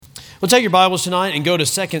We'll take your Bibles tonight and go to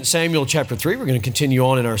 2 Samuel chapter 3. We're going to continue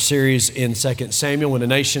on in our series in 2 Samuel, When a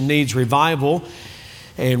Nation Needs Revival.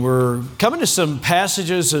 And we're coming to some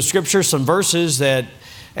passages of Scripture, some verses that,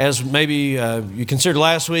 as maybe you considered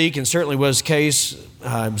last week, and certainly was the case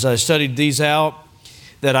as I studied these out,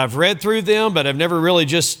 that I've read through them, but I've never really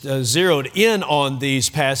just zeroed in on these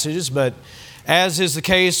passages. But as is the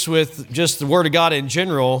case with just the Word of God in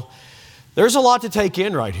general, there's a lot to take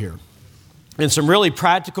in right here. And some really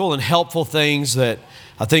practical and helpful things that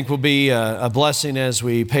I think will be a blessing as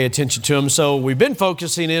we pay attention to them. So we've been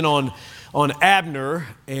focusing in on Abner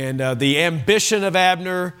and the ambition of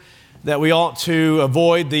Abner, that we ought to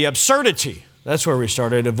avoid the absurdity. That's where we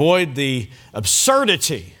started. Avoid the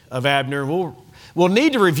absurdity of Abner. We'll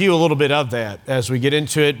need to review a little bit of that as we get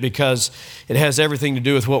into it, because it has everything to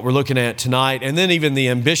do with what we're looking at tonight, and then even the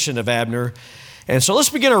ambition of Abner. And so let's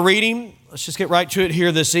begin our reading. Let's just get right to it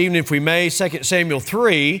here this evening, if we may. 2 Samuel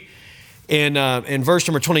 3 in verse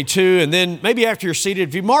number 22. And then maybe after you're seated,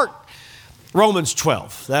 if you mark Romans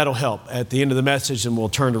 12, that'll help at the end of the message, and we'll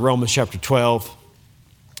turn to Romans chapter 12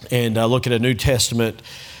 and look at a New Testament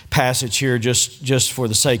passage here just for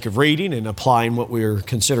the sake of reading and applying what we're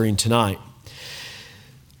considering tonight.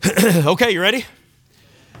 Okay, you ready?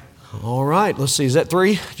 All right, let's see, is that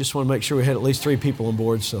 3? Just want to make sure we had at least 3 people on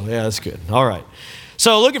board, so yeah, that's good. All right.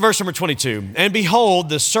 So look at verse number 22. And behold,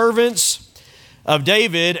 the servants of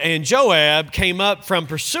David and Joab came up from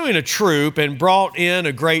pursuing a troop and brought in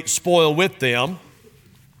a great spoil with them.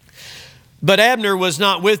 But Abner was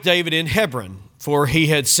not with David in Hebron, for he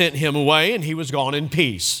had sent him away, and he was gone in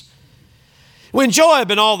peace. When Joab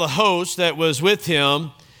and all the host that was with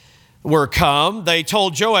him were come, they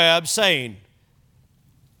told Joab, saying,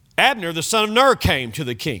 Abner the son of Ner came to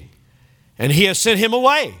the king, and he has sent him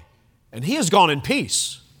away, and he has gone in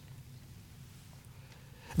peace.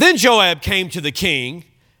 Then Joab came to the king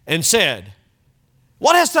and said,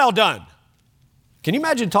 What hast thou done? Can you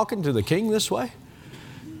imagine talking to the king this way?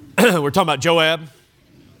 We're talking about Joab.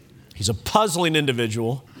 He's a puzzling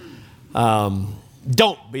individual.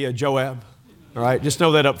 Don't be a Joab, all right? Just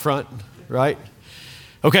know that up front, right?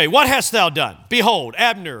 Okay, what hast thou done? Behold,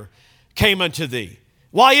 Abner came unto thee.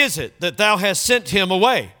 Why is it that thou hast sent him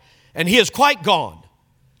away, and he is quite gone?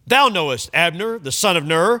 Thou knowest, Abner, the son of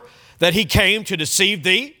Ner, that he came to deceive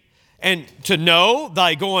thee, and to know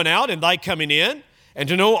thy going out and thy coming in, and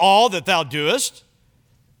to know all that thou doest.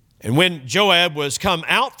 And when Joab was come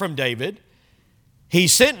out from David, he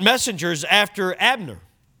sent messengers after Abner,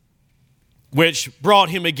 which brought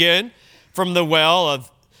him again from the well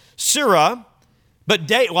of Sirah.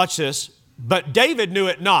 But watch this. But David knew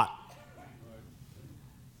it not.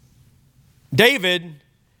 David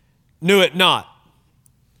knew it not.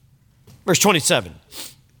 Verse 27.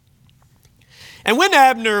 And when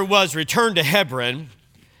Abner was returned to Hebron,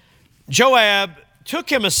 Joab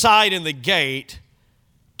took him aside in the gate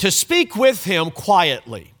to speak with him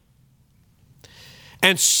quietly,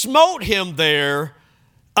 and smote him there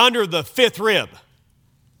under the 5th rib.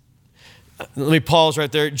 Let me pause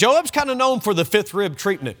right there. Joab's kind of known for the 5th rib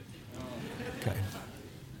treatment. Okay.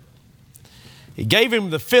 He gave him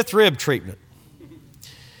the 5th rib treatment,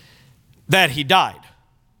 that he died.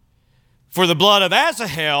 For the blood of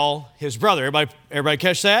Asahel, his brother, everybody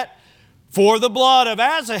catch that? For the blood of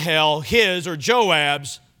Asahel, his or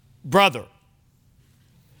Joab's brother.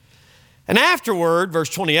 And afterward, verse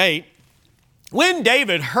 28, when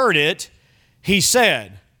David heard it, he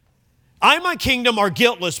said, I and my kingdom are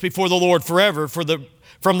guiltless before the Lord forever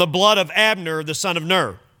from the blood of Abner, the son of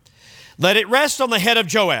Ner. Let it rest on the head of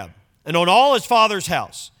Joab and on all his father's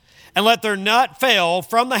house. And let there not fail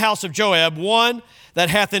from the house of Joab one that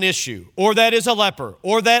hath an issue, or that is a leper,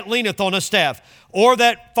 or that leaneth on a staff, or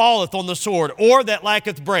that falleth on the sword, or that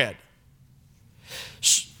lacketh bread.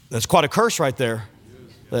 That's quite a curse right there.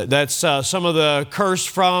 That's some of the curse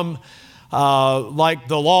from like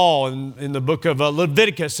the law in the book of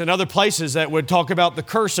Leviticus and other places that would talk about the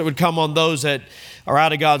curse that would come on those that are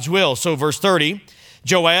out of God's will. So verse 30,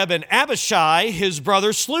 Joab and Abishai, his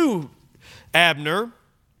brother, slew Abner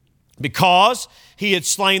because he had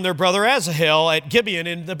slain their brother Asahel at Gibeon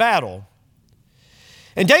in the battle.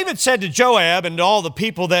 And David said to Joab and to all the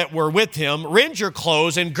people that were with him, rend your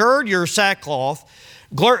clothes and gird you with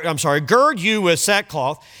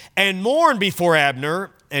sackcloth, and mourn before Abner.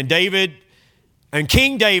 And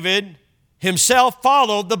King David himself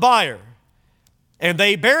followed the bier. And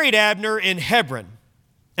they buried Abner in Hebron.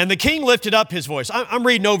 And the king lifted up his voice. I'm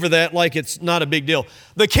reading over that like it's not a big deal.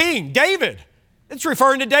 The king, David. It's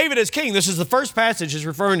referring to David as king. This is the first passage is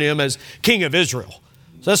referring to him as king of Israel.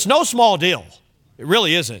 So that's no small deal. It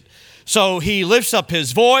really isn't. So he lifts up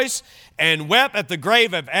his voice and wept at the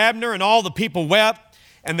grave of Abner, and all the people wept.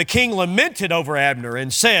 And the king lamented over Abner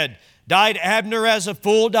and said, Died Abner as a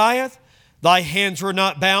fool dieth? Thy hands were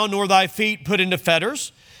not bound, nor thy feet put into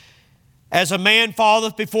fetters. As a man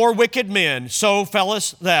falleth before wicked men, so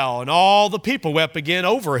fellest thou. And all the people wept again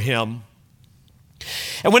over him.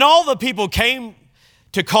 And when all the people came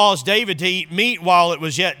to cause David to eat meat while it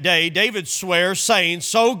was yet day, David sware, saying,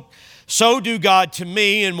 So do God to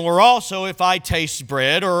me, and more also, if I taste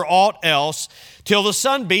bread or aught else, till the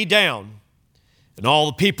sun be down. And all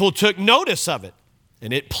the people took notice of it,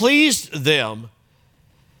 and it pleased them,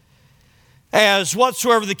 as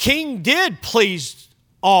whatsoever the king did pleased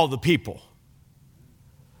all the people.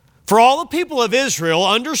 For all the people of Israel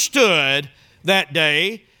understood that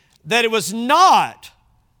day that it was not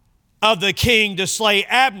of the king to slay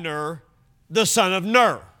Abner, the son of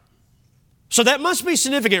Ner. So that must be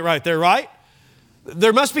significant right there, right?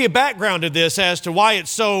 There must be a background to this as to why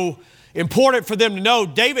it's so important for them to know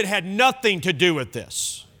David had nothing to do with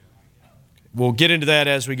this. We'll get into that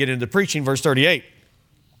as we get into the preaching, verse 38.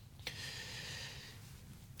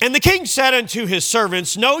 And the king said unto his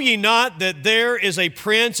servants, Know ye not that there is a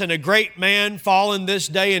prince and a great man fallen this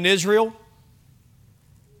day in Israel?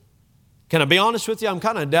 Can I be honest with you? I'm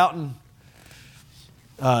kind of doubting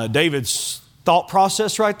David's thought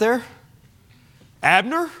process right there.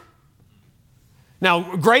 Abner?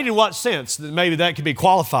 Now, great in what sense? Maybe that could be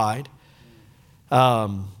qualified. A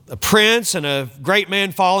prince and a great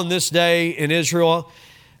man fallen this day in Israel.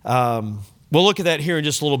 We'll look at that here in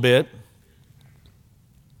just a little bit.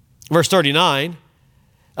 Verse 39,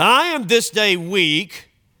 I am this day weak,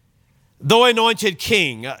 though anointed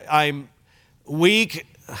king. I'm weak.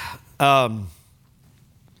 Some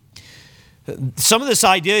of this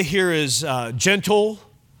idea here is gentle,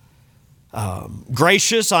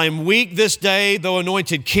 gracious. I am weak this day, though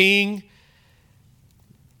anointed king.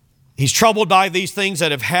 He's troubled by these things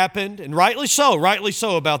that have happened, and rightly so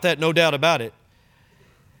about that, no doubt about it.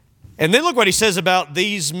 And then look what he says about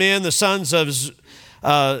these men, the sons of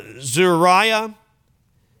Zeruiah,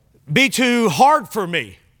 be too hard for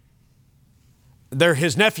me. They're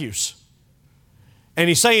his nephews. And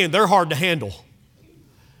he's saying they're hard to handle.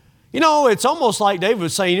 You know, it's almost like David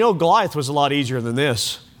was saying, Goliath was a lot easier than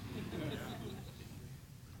this.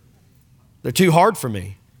 They're too hard for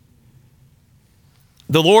me.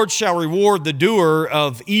 The Lord shall reward the doer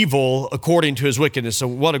of evil according to his wickedness. So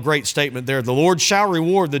what a great statement there. The Lord shall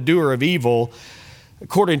reward the doer of evil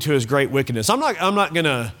according to his great wickedness. I'm not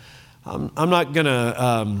gonna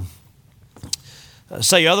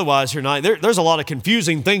say otherwise here tonight. There's a lot of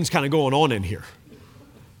confusing things kind of going on in here.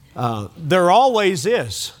 There always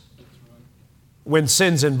is when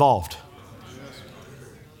sin's involved.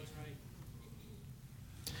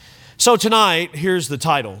 So tonight, here's the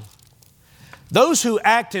title. Those who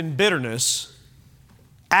act in bitterness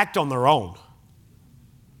act on their own.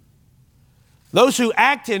 Those who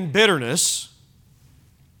act in bitterness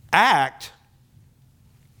act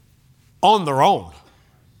on their own.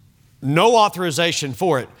 No authorization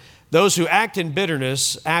for it. Those who act in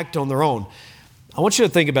bitterness act on their own. I want you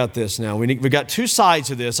to think about this now. We've got two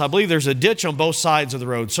sides of this. I believe there's a ditch on both sides of the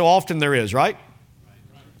road. So often there is, right?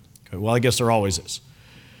 Okay, well, I guess there always is.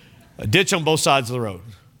 A ditch on both sides of the road.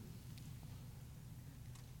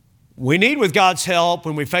 We need, with God's help,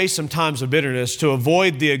 when we face some times of bitterness, to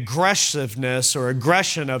avoid the aggressiveness or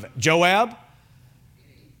aggression of Joab.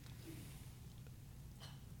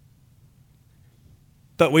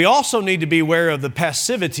 But we also need to be aware of the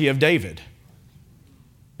passivity of David.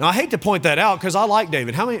 Now, I hate to point that out because I like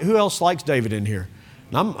David. Who else likes David in here?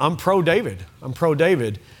 I'm pro-David. I'm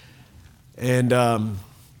pro-David. And,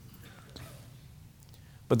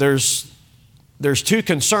 but there's two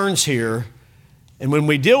concerns here. And when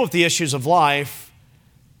we deal with the issues of life,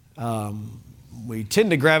 we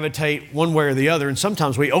tend to gravitate one way or the other, and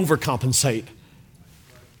sometimes we overcompensate.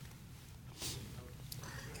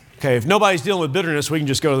 Okay, if nobody's dealing with bitterness, we can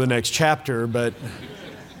just go to the next chapter, but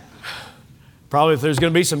probably if there's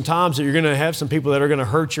going to be some times that you're going to have some people that are going to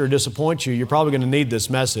hurt you or disappoint you, you're probably going to need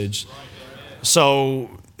this message.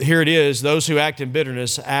 So here it is. Those who act in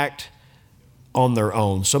bitterness act on their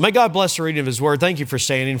own. So may God bless the reading of His Word. Thank you for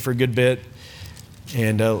standing for a good bit.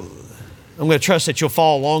 And I'm going to trust that you'll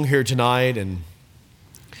follow along here tonight. And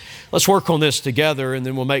let's work on this together, and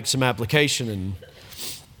then we'll make some application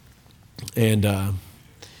and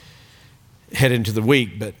head into the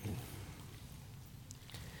week. But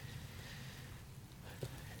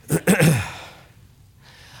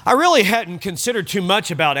I really hadn't considered too much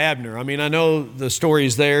about Abner. I mean, I know the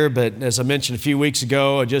story's there, but as I mentioned a few weeks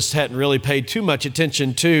ago, I just hadn't really paid too much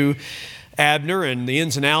attention to Abner and the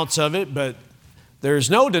ins and outs of it. But There's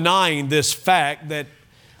no denying this fact that,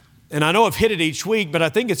 and I know I've hit it each week, but I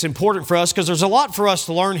think it's important for us because there's a lot for us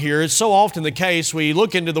to learn here. It's so often the case we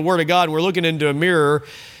look into the Word of God and we're looking into a mirror,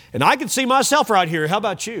 and I can see myself right here. How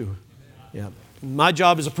about you? Yeah. My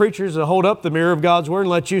job as a preacher is to hold up the mirror of God's Word and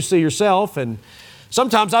let you see yourself, and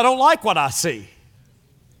sometimes I don't like what I see.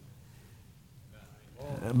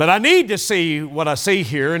 But I need to see what I see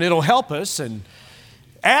here, and it'll help us. And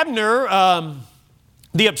Abner,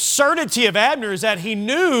 the absurdity of Abner is that he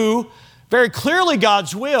knew very clearly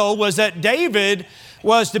God's will was that David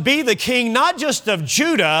was to be the king not just of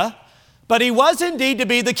Judah, but he was indeed to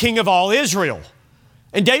be the king of all Israel.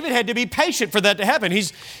 And David had to be patient for that to happen.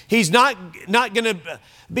 He's not going to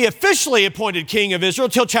be officially appointed king of Israel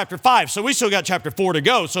till chapter 5. So we still got chapter 4 to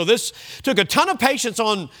go. So this took a ton of patience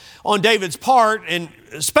on David's part, and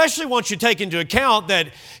especially once you take into account that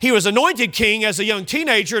he was anointed king as a young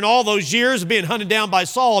teenager and all those years of being hunted down by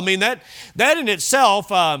Saul. I mean, that in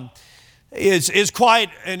itself is quite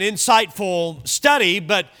an insightful study,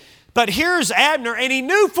 But here's Abner, and he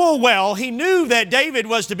knew full well, he knew that David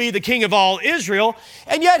was to be the king of all Israel,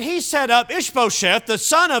 and yet he set up Ishbosheth, the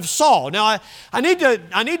son of Saul. Now, I need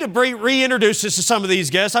to reintroduce this to some of these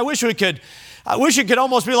guests. I wish it could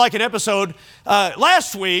almost be like an episode.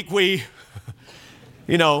 Last week, we,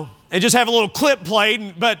 and just have a little clip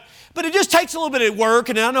played, but it just takes a little bit of work,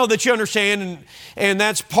 and I know that you understand, and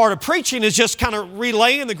that's part of preaching is just kind of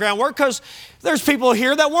relaying the groundwork, because there's people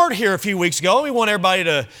here that weren't here a few weeks ago. We want everybody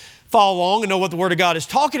to follow along and know what the Word of God is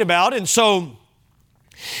talking about. And so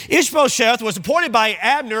Ishbosheth was appointed by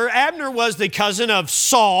Abner. Abner was the cousin of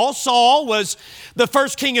Saul. Saul was the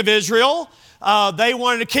first king of Israel. They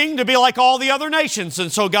wanted a king to be like all the other nations.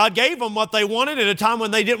 And so God gave them what they wanted at a time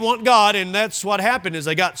when they didn't want God. And that's what happened is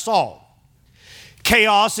they got Saul.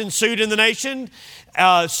 Chaos ensued in the nation.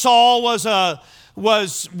 Saul was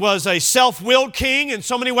a self-willed king in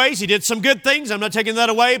so many ways. He did some good things. I'm not taking that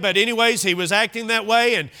away, but anyways, he was acting that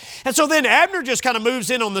way. And so then Abner just kind of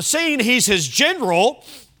moves in on the scene. He's his general,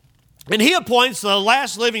 and he appoints the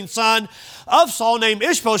last living son of Saul named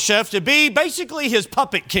Ishbosheth to be basically his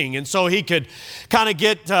puppet king. And so he could kind of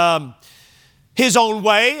get his own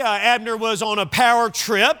way. Abner was on a power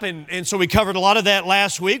trip, and so we covered a lot of that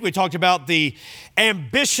last week. We talked about the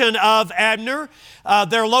ambition of Abner.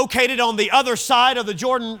 They're located on the other side of the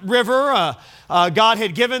Jordan River. God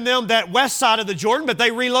had given them that west side of the Jordan, but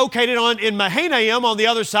they relocated in Mahanaim on the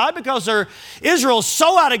other side because Israel's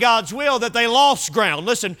so out of God's will that they lost ground.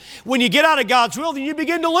 Listen, when you get out of God's will, then you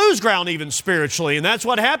begin to lose ground even spiritually, and that's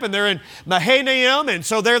what happened. They're in Mahanaim, and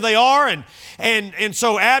so there they are, and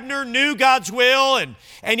so Abner knew God's will,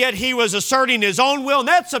 and yet he was asserting his own will, and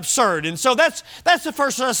that's absurd. And so that's the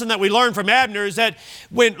first lesson that we learn from Abner is that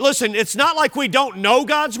listen, it's not like we don't know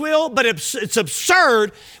God's will, but it's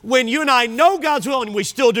absurd when you and I know God's will and we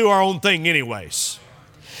still do our own thing anyways.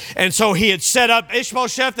 And so he had set up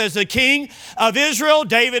Ishbosheth as the king of Israel.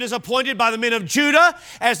 David is appointed by the men of Judah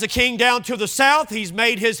as the king down to the south. He's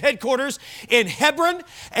made his headquarters in Hebron.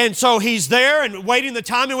 And so he's there and waiting the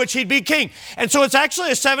time in which he'd be king. And so it's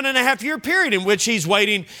actually a 7.5-year period in which he's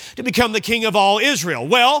waiting to become the king of all Israel.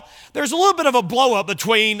 Well, there's a little bit of a blow up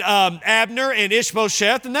between Abner and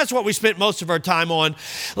Ishbosheth. And that's what we spent most of our time on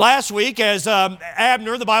last week as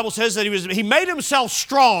Abner, the Bible says that he made himself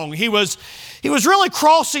strong. He was really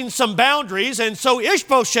crossing some boundaries, and so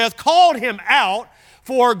Ishbosheth called him out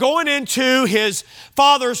for going into his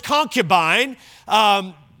father's concubine.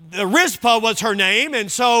 Rizpah was her name,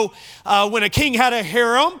 and so when a king had a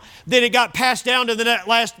harem, then it got passed down to the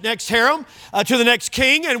next harem, to the next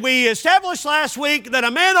king, and we established last week that a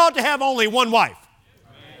man ought to have only one wife.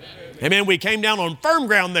 Amen. We came down on firm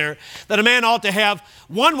ground there that a man ought to have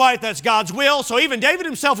one wife. That's God's will. So even David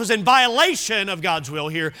himself is in violation of God's will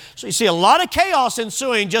here. So you see a lot of chaos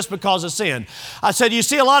ensuing just because of sin. I said you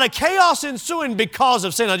see a lot of chaos ensuing because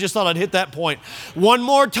of sin. I just thought I'd hit that point one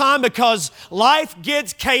more time because life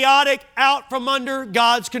gets chaotic out from under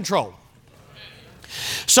God's control.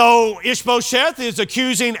 So Ishbosheth is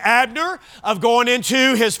accusing Abner of going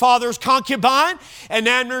into his father's concubine. And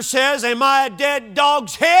Abner says, am I a dead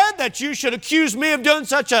dog's head that you should accuse me of doing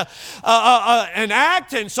such an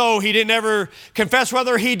act? And so he didn't ever confess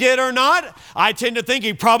whether he did or not. I tend to think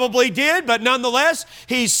he probably did, but nonetheless,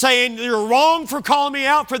 he's saying, you're wrong for calling me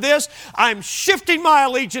out for this. I'm shifting my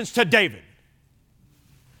allegiance to David.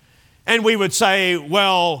 And we would say,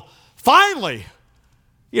 well, finally.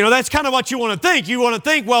 That's kind of what you want to think. You want to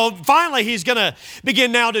think, well, finally he's going to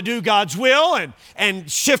begin now to do God's will and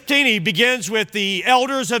shifting. He begins with the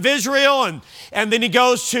elders of Israel and then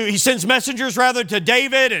he sends messengers rather to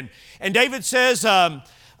David and David says,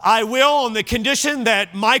 I will on the condition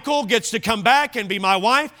that Michal gets to come back and be my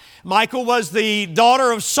wife. Michal was the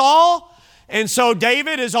daughter of Saul. And so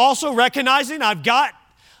David is also recognizing I've got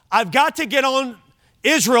to get on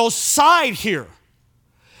Israel's side here.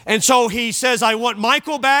 And so he says, I want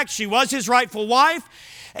Michal back. She was his rightful wife.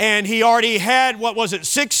 And he already had,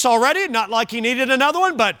 6 already? Not like he needed another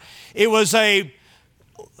one, but it was a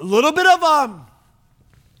little bit of a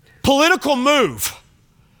political move.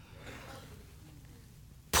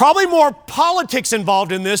 Probably more politics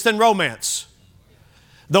involved in this than romance.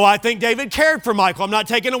 Though I think David cared for Michal. I'm not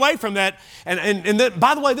taking away from that. And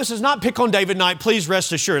by the way, this is not pick on David night. Please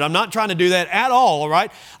rest assured. I'm not trying to do that at all right?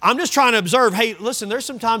 I'm just trying to observe, hey, listen, there's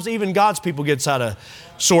sometimes even God's people gets out of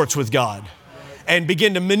sorts with God and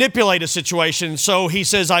begin to manipulate a situation. So he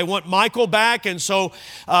says, I want Michal back. And so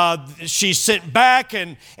she's sent back,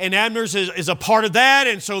 and Abner is a part of that.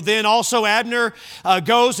 And so then also Abner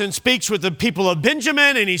goes and speaks with the people of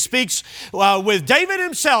Benjamin, and he speaks with David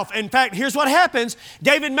himself. In fact, here's what happens.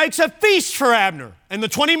 David makes a feast for Abner and the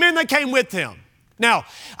 20 men that came with him. Now,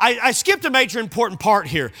 I skipped a major important part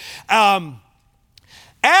here. Abner,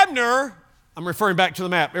 I'm referring back to the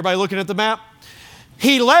map. Everybody looking at the map?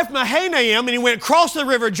 He left Mahanaim and he went across the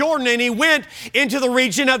river Jordan and he went into the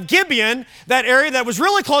region of Gibeon, that area that was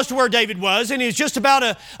really close to where David was, and he's just about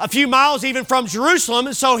a few miles even from Jerusalem.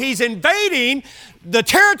 And so he's invading the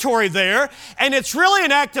territory there, and it's really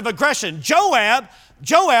an act of aggression. Joab,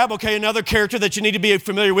 okay, another character that you need to be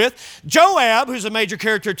familiar with. Joab, who's a major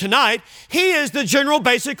character tonight, he is the general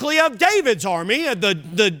basically of David's army,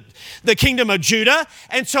 the kingdom of Judah.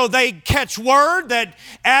 And so they catch word that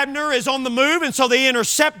Abner is on the move, and so they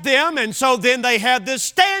intercept them. And so then they have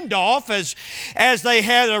this standoff as they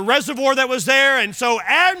had a reservoir that was there. And so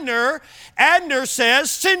Abner says,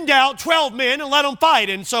 send out 12 men and let them fight.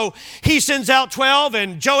 And so he sends out 12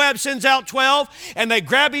 and Joab sends out 12, and they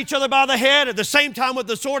grab each other by the head at the same time with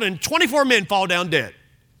the sword, and 24 men fall down dead.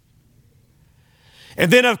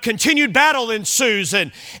 And then a continued battle ensues.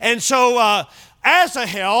 And so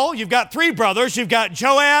Asahel, you've got 3 brothers. You've got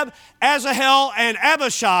Joab, Asahel, and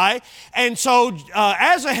Abishai. And so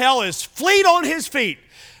Asahel is fleet on his feet.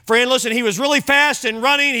 Friend, listen, he was really fast in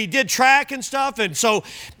running. He did track and stuff. And so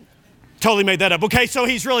totally made that up. Okay, so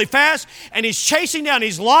he's really fast, and he's chasing down.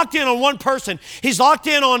 He's locked in on one person. He's locked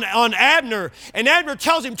in on Abner, and Abner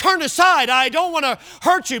tells him, turn aside. I don't want to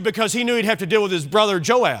hurt you, because he knew he'd have to deal with his brother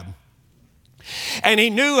Joab. And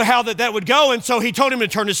he knew how that would go, and so he told him to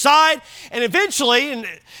turn aside. And eventually,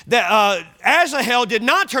 Asahel did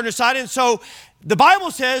not turn aside, and so the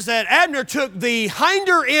Bible says that Abner took the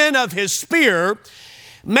hinder end of his spear.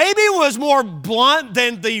 Maybe it was more blunt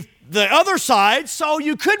than the other side, so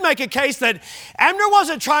you could make a case that Abner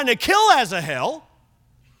wasn't trying to kill Asahel,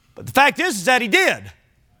 but the fact is that he did.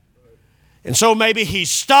 And so maybe he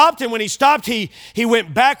stopped, and when he stopped, he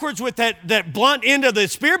went backwards with that blunt end of the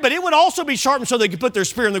spear, but it would also be sharpened so they could put their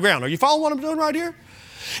spear in the ground. Are you following what I'm doing right here?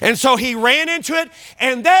 And so he ran into it,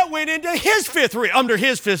 and that went into his under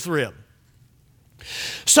his fifth rib.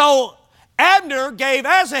 So Abner gave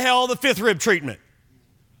Asahel the 5th rib treatment,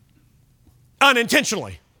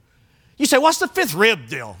 unintentionally. You say, what's the 5th rib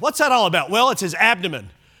deal? What's that all about? Well, it's his abdomen,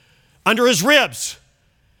 under his ribs.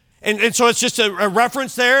 And so it's just a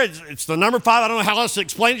reference there. It's the number 5. I don't know how else to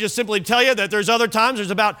explain it. Just simply tell you that there's other times.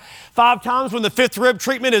 There's about 5 times when the 5th rib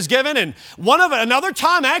treatment is given. And another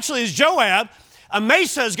time actually is Joab.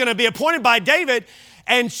 Amasa is going to be appointed by David.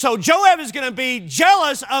 And so Joab is going to be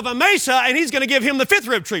jealous of Amasa, and he's going to give him the 5th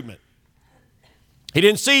rib treatment. He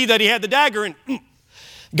didn't see that he had the dagger and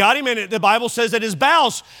got him. And the Bible says that his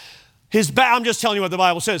bowels, I'm just telling you what the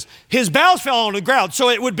Bible says. His bowels fell on the ground, so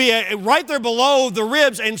it would be right there below the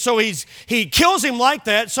ribs, and so he kills him like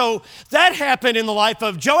that. So that happened in the life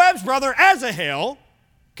of Joab's brother Asahel,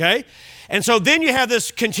 okay? And so then you have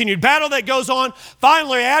this continued battle that goes on.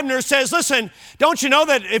 Finally, Abner says, listen, don't you know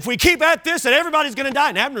that if we keep at this, that everybody's going to die?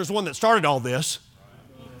 And Abner's the one that started all this.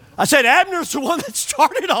 I said, Abner's the one that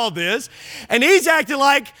started all this, and he's acting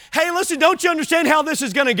like, hey, listen, don't you understand how this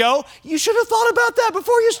is going to go? You should have thought about that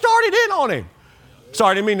before you started in on him.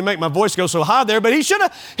 Sorry, I didn't mean to make my voice go so high there, but he should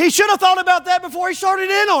have thought about that before he started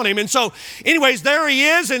in on him. And so, anyways, there he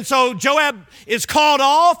is, and so Joab is called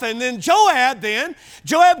off, and then Joab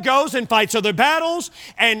goes and fights other battles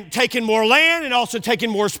and taking more land and also taking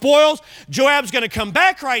more spoils. Joab's going to come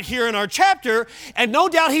back right here in our chapter, and no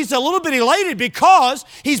doubt he's a little bit elated because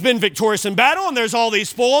he's been victorious in battle, and there's all these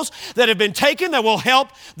spoils that have been taken that will help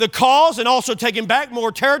the cause, and also taking back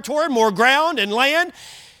more territory, more ground and land.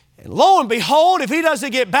 And lo and behold, if he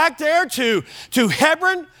doesn't get back there to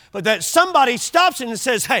Hebron, but that somebody stops him and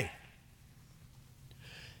says, hey,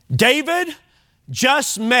 David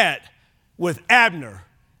just met with Abner,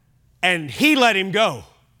 and he let him go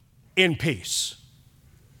in peace.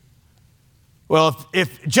 Well,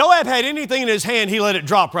 if Joab had anything in his hand, he let it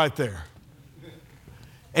drop right there.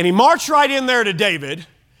 And he marched right in there to David.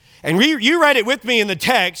 And you read it with me in the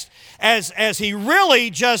text as he really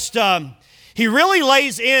just, he really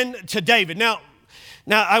lays in to David. Now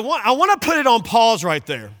I want to put it on pause right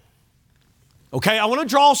there. Okay, I want to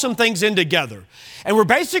draw some things in together. And we're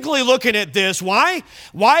basically looking at this. Why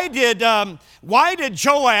did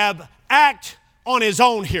Joab act on his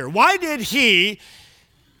own here? Why did he,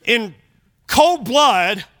 in cold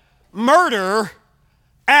blood, murder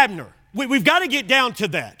Abner? We've got to get down to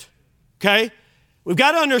that, okay? We've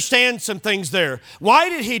got to understand some things there. Why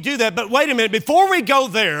did he do that? But wait a minute, before we go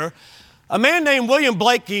there, a man named William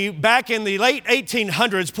Blakey back in the late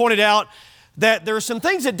 1800s pointed out that there are some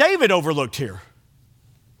things that David overlooked here.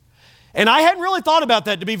 And I hadn't really thought about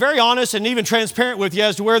that, to be very honest and even transparent with you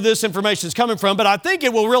as to where this information is coming from, but I think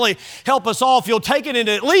it will really help us all if you'll take it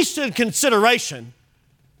into at least in consideration.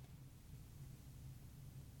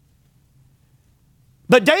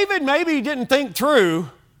 But David maybe didn't think through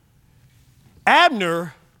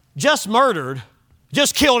Abner just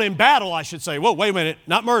killed in battle, I should say. Whoa, wait a minute,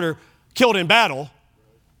 not murder, killed in battle,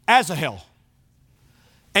 Asahel,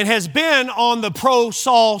 and has been on the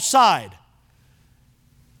pro-Saul side.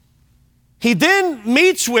 He then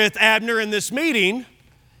meets with Abner in this meeting,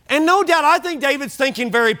 and no doubt I think David's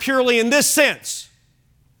thinking very purely in this sense.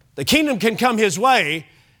 The kingdom can come his way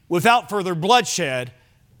without further bloodshed,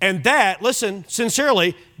 and that, listen,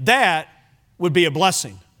 sincerely, that would be a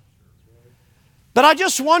blessing. But I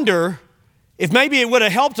just wonder if maybe it would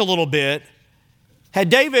have helped a little bit had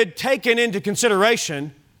David taken into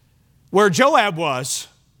consideration where Joab was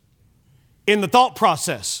in the thought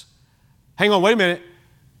process. Hang on, wait a minute.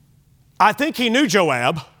 I think he knew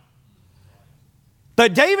Joab,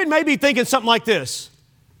 but David may be thinking something like this.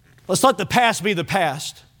 Let's let the past be the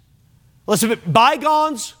past. Let's let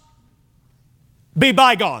bygones be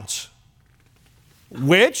bygones,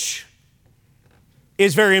 which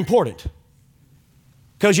is very important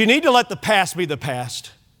because you need to let the past be the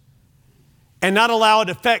past and not allow it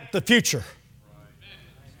to affect the future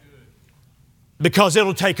because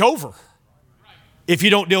it'll take over if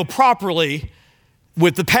you don't deal properly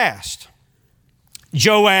with the past.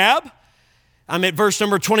 Joab, I'm at verse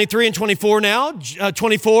number 23 and 24 now.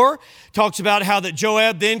 24 talks about how that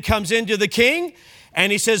Joab then comes into the king and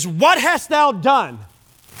he says, "What hast thou done?"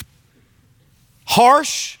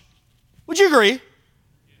 Harsh. Would you agree?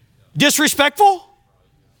 Disrespectful?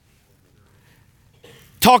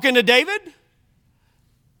 Talking to David?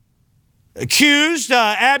 Accused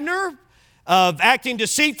Abner of acting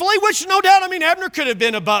deceitfully, which no doubt, Abner could have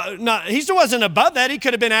been he still wasn't above that. He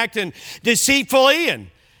could have been acting deceitfully, and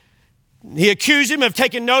he accused him of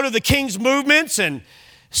taking note of the king's movements and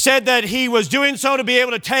said that he was doing so to be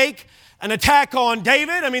able to take an attack on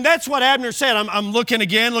David. That's what Abner said. I'm looking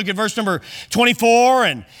again, look at verse number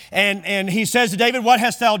 24, and he says to David, "What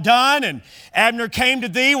hast thou done?" And Abner came to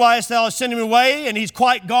thee, "Why hast thou sent him away?" And he's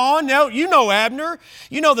quite gone. Now, you know Abner,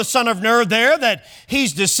 you know the son of Ner there, that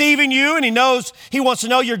he's deceiving you, and he wants to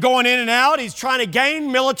know you're going in and out. He's trying to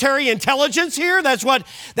gain military intelligence here. That's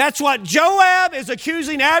what Joab is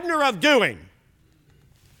accusing Abner of doing.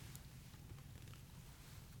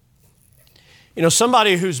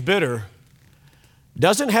 Somebody who's bitter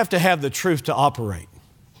doesn't have to have the truth to operate.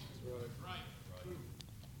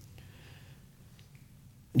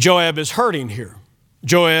 Joab is hurting here.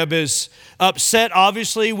 Joab is upset,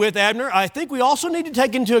 obviously, with Abner. I think we also need to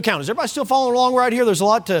take into account, is everybody still following along right here? There's a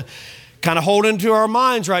lot to kind of hold into our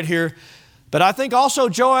minds right here. But I think also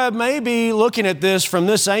Joab may be looking at this from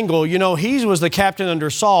this angle. He was the captain under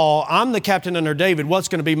Saul. I'm the captain under David. What's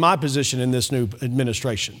going to be my position in this new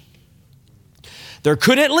administration? There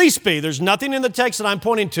could at least be. There's nothing in the text that I'm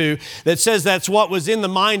pointing to that says that's what was in the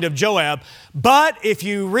mind of Joab. But if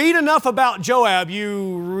you read enough about Joab,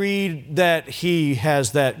 you read that he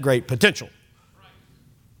has that great potential.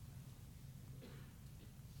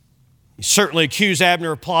 He certainly accused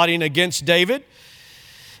Abner of plotting against David.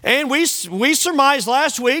 And we surmised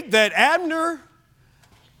last week that Abner,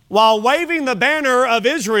 while waving the banner of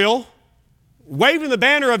Israel, waving the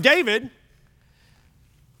banner of David,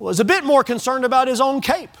 was a bit more concerned about his own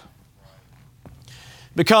cape.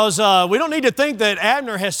 Because we don't need to think that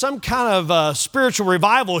Abner has some kind of spiritual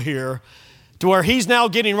revival here to where he's now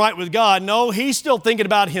getting right with God. No, he's still thinking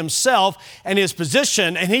about himself and his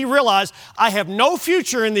position, and he realized, I have no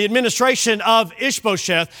future in the administration of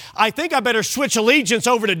Ishbosheth. I think I better switch allegiance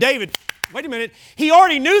over to David. Wait a minute. He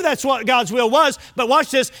already knew that's what God's will was, but watch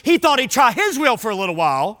this. He thought he'd try his will for a little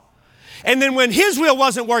while. And then when his will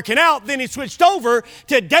wasn't working out, then he switched over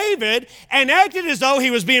to David and acted as though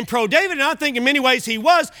he was being pro-David. And I think in many ways he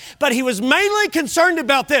was, but he was mainly concerned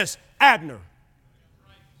about this, Abner.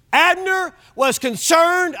 Abner was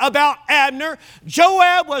concerned about Abner.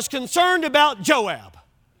 Joab was concerned about Joab.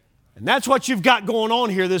 And that's what you've got going on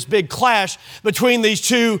here, this big clash between these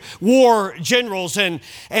two war generals. And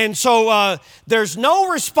so there's no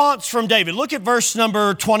response from David. Look at verse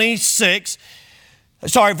number 25.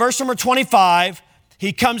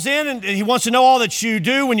 He comes in and he wants to know all that you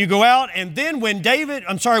do when you go out. And then when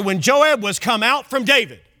Joab was come out from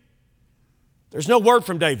David, there's no word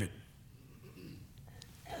from David.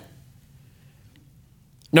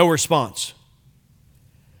 No response.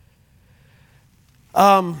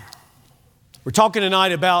 We're talking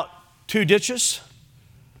tonight about two ditches.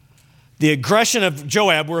 The aggression of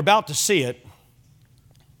Joab, we're about to see it.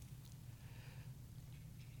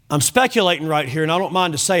 I'm speculating right here, and I don't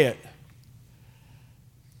mind to say it.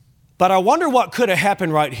 But I wonder what could have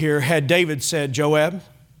happened right here had David said, Joab,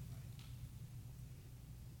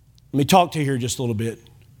 let me talk to you here just a little bit.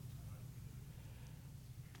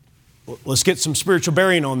 Let's get some spiritual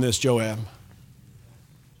bearing on this, Joab.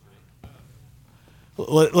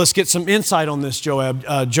 Let's get some insight on this, Joab.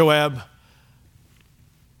 Joab,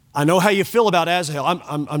 I know how you feel about Asahel.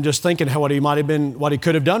 I'm just thinking what he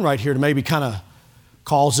could have done right here to maybe kind of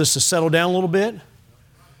cause this to settle down a little bit.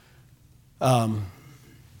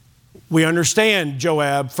 We understand,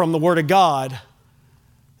 Joab, from the Word of God,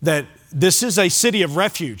 that this is a city of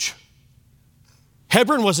refuge.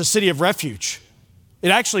 Hebron was a city of refuge. It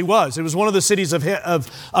actually was. It was one of the cities of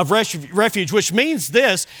refuge, which means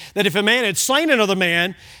this, that if a man had slain another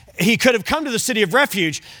man, he could have come to the city of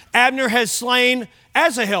refuge. Abner has slain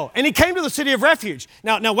Asahel, and he came to the city of refuge.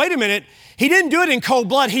 Now wait a minute. He didn't do it in cold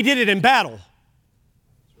blood. He did it in battle.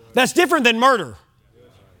 That's different than murder.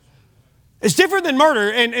 It's different than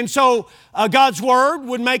murder. And so God's word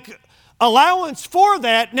would make allowance for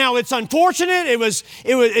that. Now, it's unfortunate.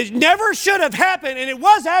 It never should have happened, and it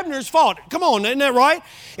was Abner's fault. Come on, isn't that right?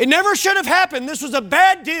 It never should have happened. This was a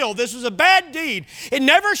bad deal. This was a bad deed. It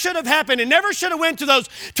never should have happened. It never should have went to those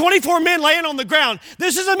 24 men laying on the ground.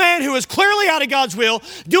 This is a man who is clearly out of God's will,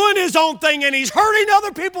 doing his own thing, and he's hurting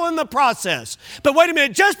other people in the process. But wait a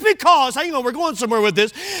minute, just because, hang on, we're going somewhere with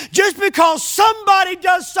this, just because somebody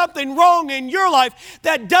does something wrong in your life,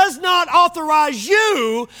 that does not authorize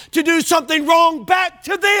you to do something wrong back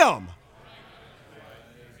to them.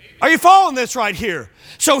 Are you following this right here?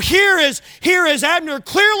 So here is Abner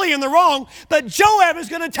clearly in the wrong, but Joab is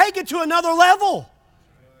going to take it to another level.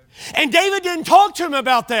 And David didn't talk to him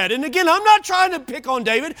about that. And again, I'm not trying to pick on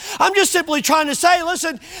David. I'm just simply trying to say,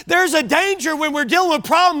 listen, there's a danger when we're dealing with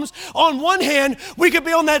problems. On one hand, we could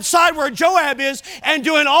be on that side where Joab is and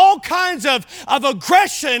doing all kinds of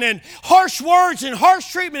aggression and harsh words and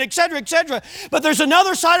harsh treatment, et cetera, et cetera. But there's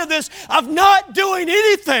another side of this of not doing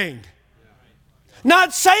anything,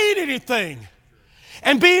 not saying anything,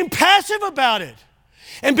 and being passive about it.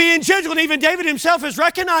 And being gentle, and even David himself is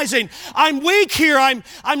recognizing, I'm weak here. I'm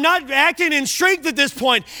not acting in strength at this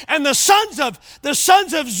point. And the sons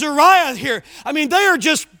of Zeruiah here, I mean, they are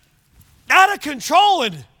just out of control,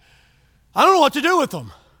 and I don't know what to do with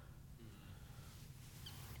them.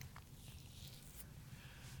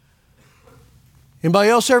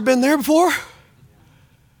 Anybody else ever been there before?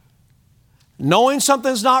 Knowing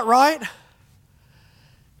something's not right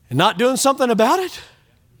and not doing something about it?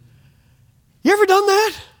 You ever done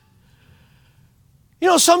that? You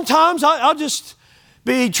know, sometimes I'll just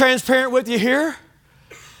be transparent with you here.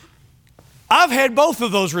 I've had both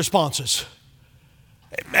of those responses.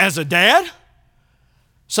 As a dad,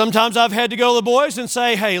 sometimes I've had to go to the boys and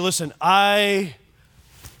say, hey, listen, I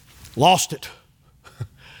lost it.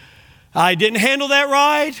 I didn't handle that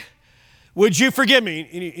right. Would you forgive me?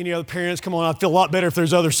 Any other parents? Come on, I feel a lot better if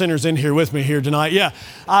there's other sinners in here with me here tonight. Yeah,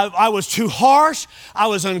 I was too harsh. I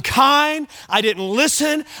was unkind. I didn't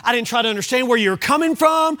listen. I didn't try to understand where you were coming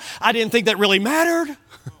from. I didn't think that really mattered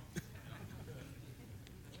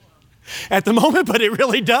at the moment, but it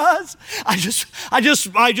really does. I just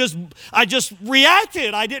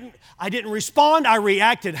reacted. I didn't respond, I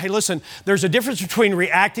reacted. Hey, listen, there's a difference between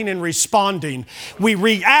reacting and responding. We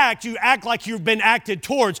react, you act like you've been acted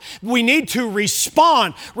towards. We need to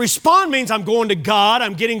respond. Respond means I'm going to God,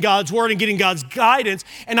 I'm getting God's word and getting God's guidance,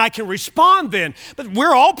 and I can respond then. But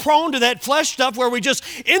we're all prone to that flesh stuff where we just,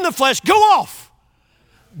 in the flesh, go off.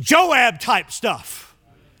 Joab type stuff.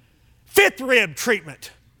 Fifth rib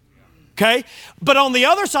treatment. Okay? But on the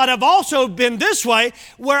other side, I've also been this way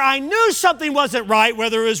where I knew something wasn't right,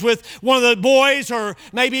 whether it was with one of the boys or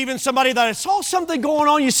maybe even somebody that I saw something going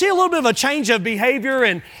on. You see a little bit of a change of behavior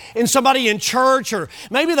in somebody in church, or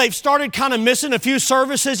maybe they've started kind of missing a few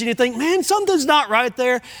services and you think, man, something's not right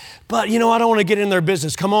there. But, I don't want to get in their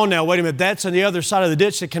business. Come on now, wait a minute. That's on the other side of the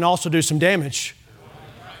ditch that can also do some damage.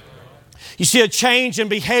 You see a change in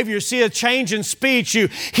behavior, you see a change in speech, you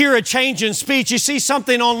hear a change in speech, you see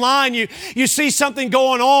something online, you see something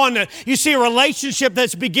going on, you see a relationship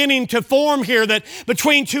that's beginning to form here that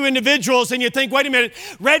between two individuals, and you think, wait a minute,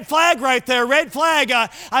 red flag right there, red flag.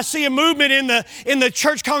 I see a movement in the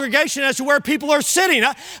church congregation as to where people are sitting.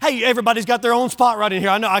 Hey, everybody's got their own spot right in here.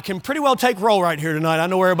 I know I can pretty well take roll right here tonight. I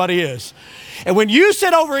know where everybody is. And when you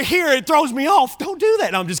sit over here, it throws me off. Don't do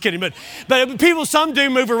that. No, I'm just kidding. But people, some do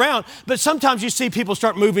move around. But sometimes you see people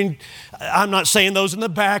start moving. I'm not saying those in the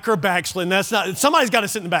back are backsliding. That's not. Somebody's got to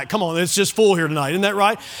sit in the back. Come on, it's just full here tonight. Isn't that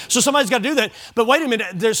right? So somebody's got to do that. But wait a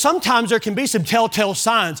minute. Sometimes there can be some telltale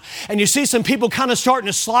signs. And you see some people kind of starting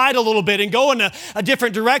to slide a little bit and go in a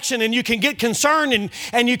different direction. And you can get concerned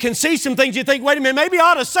and you can see some things. You think, wait a minute, maybe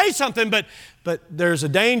I ought to say something. But there's a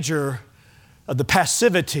danger of the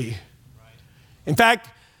passivity. In fact,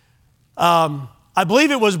 I believe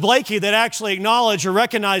it was Blakey that actually acknowledged or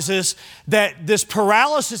recognized this, that this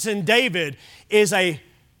paralysis in David is a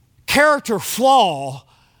character flaw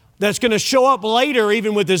that's going to show up later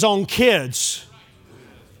even with his own kids.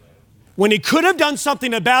 When he could have done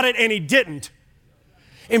something about it and he didn't.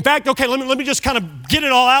 In fact, okay, let me just kind of get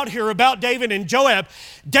it all out here about David and Joab.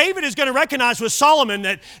 David is going to recognize with Solomon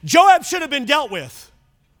that Joab should have been dealt with.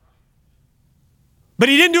 But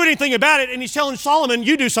he didn't do anything about it, and he's telling Solomon,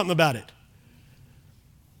 you do something about it.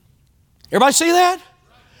 Everybody see that?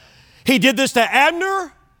 He did this to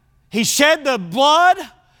Abner. He shed the blood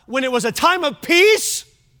when it was a time of peace.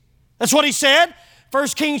 That's what he said, 1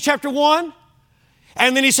 Kings chapter 1.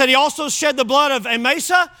 And then he said he also shed the blood of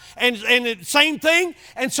Amasa, and the same thing.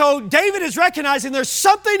 And so David is recognizing there's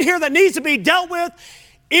something here that needs to be dealt with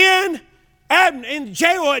in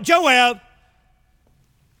Joab,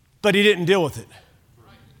 but he didn't deal with it.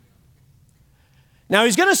 Now,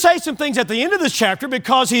 he's going to say some things at the end of this chapter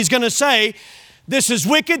because he's going to say, this is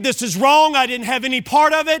wicked, this is wrong, I didn't have any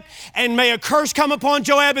part of it, and may a curse come upon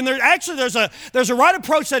Joab. And there's a right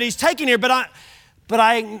approach that he's taking here, but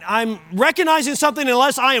I'm recognizing something.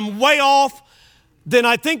 Unless I am way off, then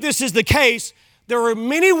I think this is the case. There are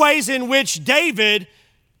many ways in which David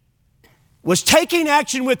was taking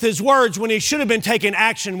action with his words when he should have been taking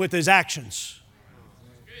action with his actions.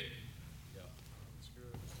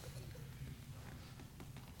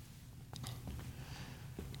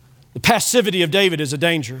 The passivity of David is a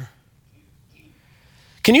danger.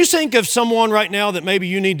 Can you think of someone right now that maybe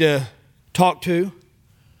you need to talk to?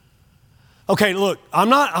 Okay, look,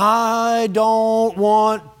 I don't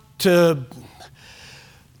want to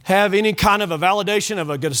have any kind of a validation of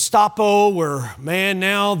a Gestapo where, man,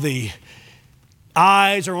 now the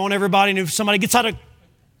eyes are on everybody, and if somebody gets out of,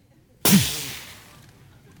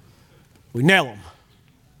 we nail them.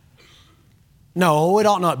 No, it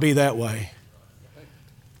ought not be that way.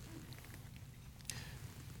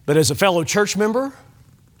 But as a fellow church member,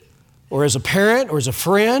 or as a parent, or as a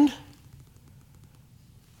friend,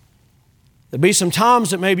 there'll be some times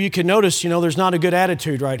that maybe you can notice, there's not a good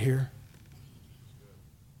attitude right here.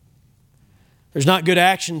 There's not good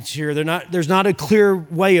actions here. There's not a clear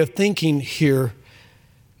way of thinking here.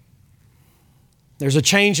 There's a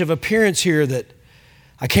change of appearance here that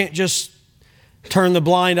I can't just turn the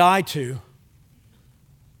blind eye to.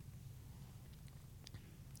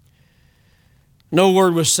 No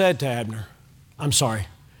word was said to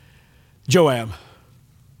Joab.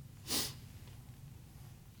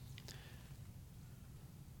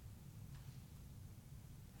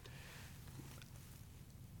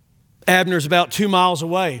 Abner's about 2 miles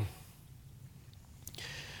away.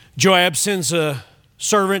 Joab sends a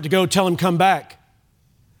servant to go tell him come back.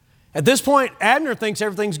 At this point, Abner thinks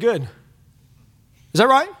everything's good. Is that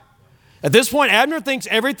right? At this point, Abner thinks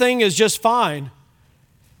everything is just fine.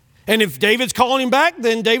 And if David's calling him back,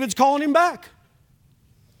 then David's calling him back.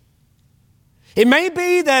 It may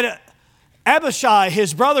be that Abishai,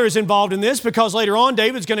 his brother, is involved in this, because later on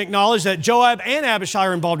David's going to acknowledge that Joab and Abishai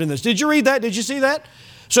are involved in this. Did you read that? Did you see that?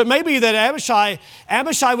 So it may be that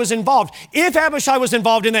Abishai was involved. If Abishai was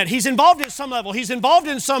involved in that, he's involved at some level, he's involved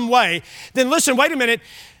in some way, then listen, wait a minute.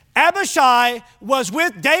 Abishai was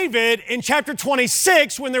with David in chapter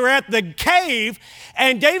 26 when they were at the cave,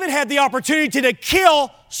 and David had the opportunity to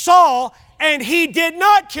kill Saul, and he did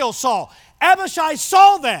not kill Saul. Abishai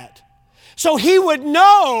saw that. So he would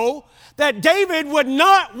know that David would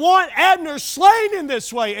not want Abner slain in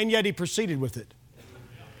this way, and yet he proceeded with it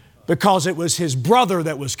because it was his brother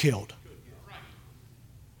that was killed.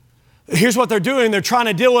 Here's what they're doing. They're trying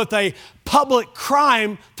to deal with a public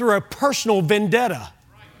crime through a personal vendetta.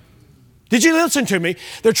 Did you listen to me?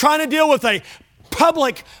 They're trying to deal with a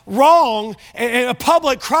public wrong and a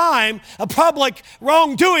public crime, a public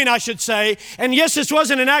wrongdoing, I should say. And yes, this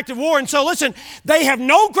wasn't an act of war. And so listen, they have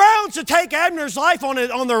no grounds to take Abner's life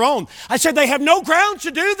on their own. I said they have no grounds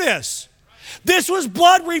to do this. This was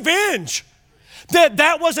blood revenge.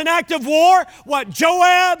 That was an act of war. What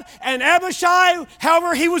Joab and Abishai,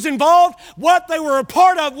 however he was involved, what they were a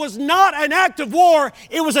part of was not an act of war.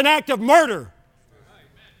 It was an act of murder.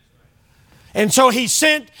 And so he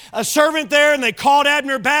sent a servant there, and they called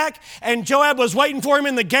Abner back, and Joab was waiting for him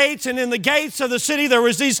in the gates. And in the gates of the city, there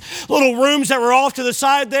was these little rooms that were off to the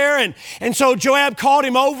side there. And so Joab called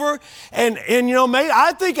him over. And you know,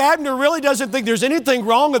 I think Abner really doesn't think there's anything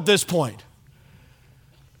wrong at this point.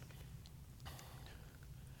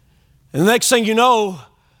 And the next thing you know,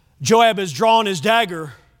 Joab has drawn his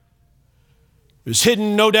dagger. It was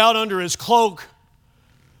hidden, no doubt, under his cloak.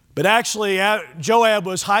 But actually, Joab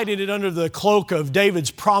was hiding it under the cloak of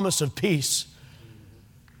David's promise of peace.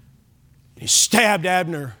 He stabbed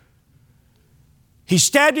Abner. He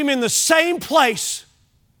stabbed him in the same place.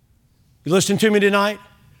 You listening to me tonight?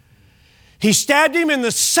 He stabbed him in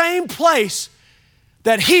the same place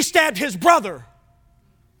that he stabbed his brother,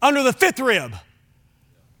 under the fifth rib.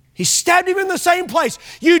 He stabbed him in the same place.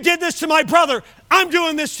 You did this to my brother. I'm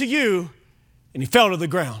doing this to you. And he fell to the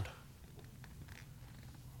ground.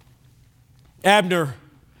 Abner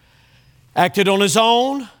acted on his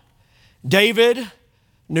own. David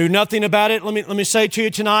knew nothing about it. Let me say to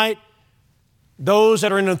you tonight, those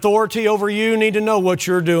that are in authority over you need to know what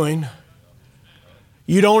you're doing.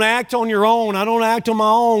 You don't act on your own. I don't act on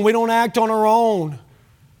my own. We don't act on our own.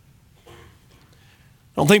 I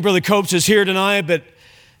don't think Brother Copes is here tonight, but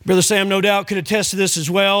Brother Sam no doubt could attest to this as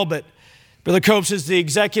well. But Brother Copes is the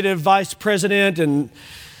executive vice president, and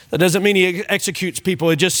that doesn't mean he executes people.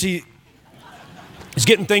 It just he's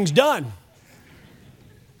getting things done.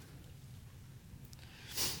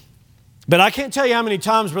 But I can't tell you how many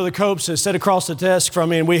times Brother Copes has sat across the desk from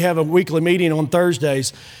me, and we have a weekly meeting on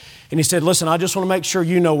Thursdays, and he said, listen, I just want to make sure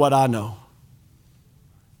you know what I know.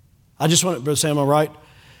 Brother Sam, am I right?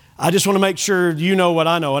 I just want to make sure you know what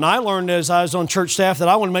I know. And I learned as I was on church staff that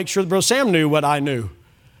I want to make sure that Brother Sam knew what I knew.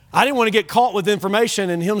 I didn't want to get caught with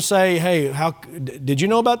information and him say, hey, did you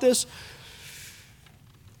know about this?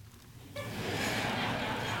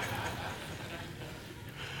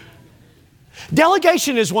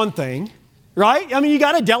 Delegation is one thing, right? I mean, you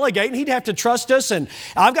got to delegate, and he'd have to trust us, and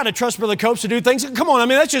I've got to trust Brother Copes to do things. Come on, I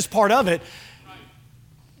mean, that's just part of it.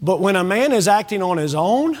 But when a man is acting on his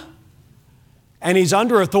own, and he's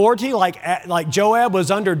under authority, like Joab was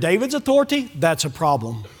under David's authority, that's a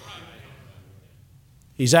problem.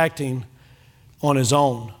 He's acting on his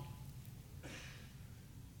own.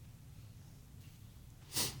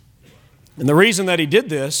 And the reason that he did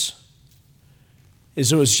this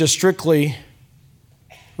is it was just strictly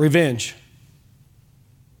revenge.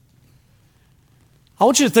 I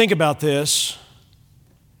want you to think about this.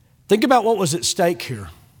 Think about what was at stake here.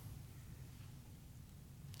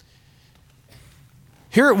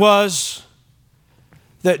 Here it was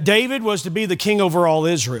that David was to be the king over all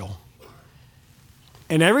Israel.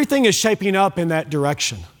 And everything is shaping up in that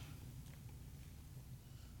direction.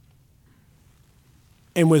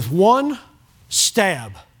 And with one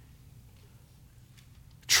stab,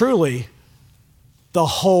 truly, the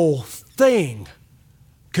whole thing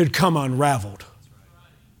could come unraveled.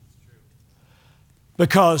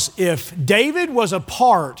 Because if David was a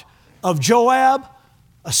part of Joab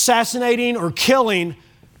assassinating or killing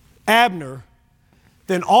Abner,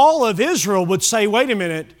 then all of Israel would say, wait a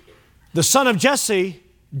minute, the son of Jesse,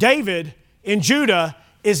 David, in Judah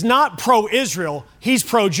is not pro-Israel, he's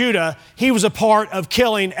pro-Judah. He was a part of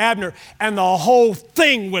killing Abner, and the whole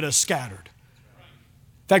thing would have scattered.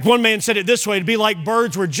 In fact, one man said it this way, it'd be like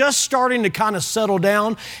birds were just starting to kind of settle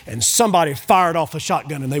down, and somebody fired off a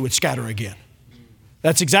shotgun and they would scatter again.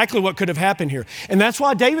 That's exactly what could have happened here. And that's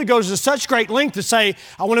why David goes to such great length to say,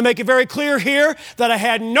 I want to make it very clear here that I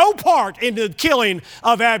had no part in the killing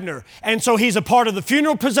of Abner. And so he's a part of the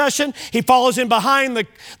funeral procession. He follows in behind the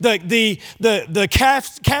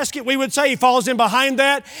casket, we would say. He follows in behind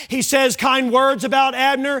that. He says kind words about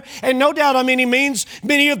Abner. And no doubt, I mean, he means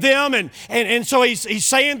many of them. And so he's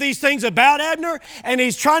saying these things about Abner. And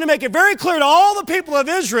he's trying to make it very clear to all the people of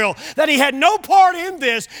Israel that he had no part in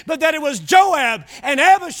this, but that it was Joab and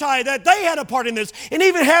Abishai, that they had a part in this, and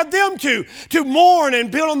even have them to mourn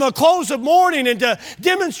and put on the clothes of mourning and to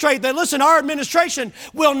demonstrate that, listen, our administration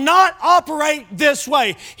will not operate this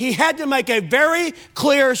way. He had to make a very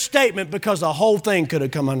clear statement because the whole thing could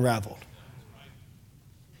have come unraveled.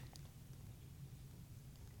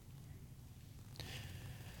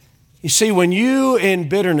 You see, when you in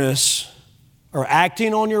bitterness are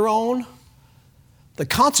acting on your own, the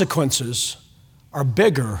consequences are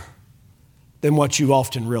bigger than what you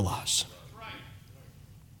often realize.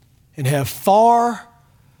 And have far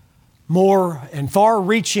more and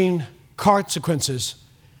far-reaching consequences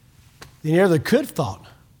than you ever could have thought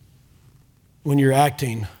when you're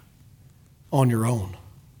acting on your own.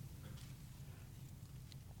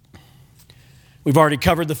 We've already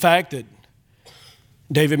covered the fact that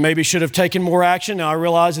David maybe should have taken more action. Now, I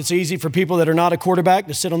realize it's easy for people that are not a quarterback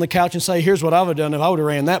to sit on the couch and say, here's what I would have done if I would have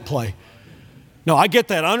ran that play. No, I get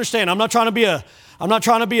that. I understand. I'm not trying to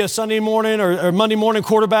be a Sunday morning or Monday morning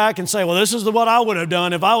quarterback and say, well, this is what I would have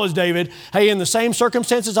done if I was David. Hey, in the same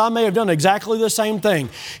circumstances, I may have done exactly the same thing.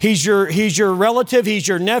 He's your relative, he's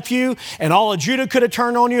your nephew, and all of Judah could have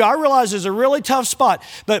turned on you. I realize it's a really tough spot.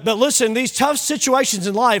 But listen, these tough situations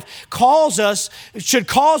in life should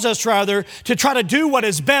cause us to try to do what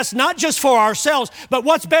is best, not just for ourselves, but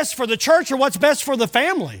what's best for the church or what's best for the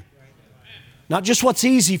family. Not just what's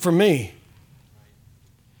easy for me.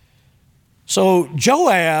 So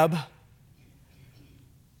Joab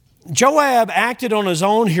acted on his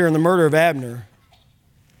own here in the murder of Abner.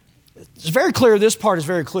 It's very clear, this part is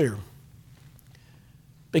very clear,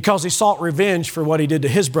 because he sought revenge for what he did to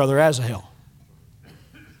his brother Asahel.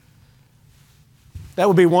 That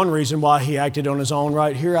would be one reason why he acted on his own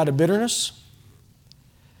right here out of bitterness.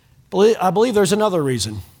 I believe there's another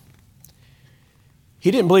reason.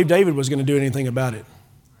 He didn't believe David was going to do anything about it.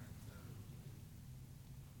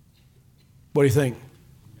 What do you think?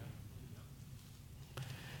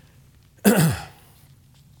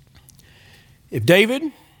 If David,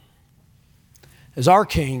 as our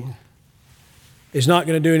king, is not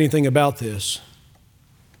going to do anything about this,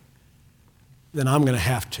 then I'm going to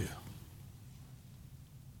have to.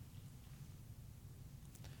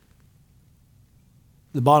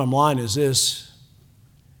 The bottom line is this: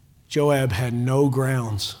 Joab had no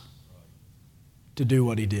grounds to do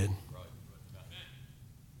what he did.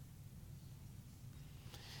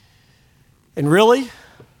 And really,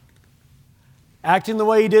 acting the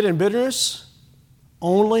way he did in bitterness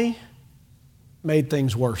only made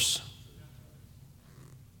things worse.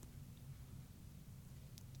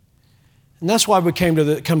 And that's why we come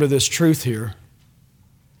to this truth here.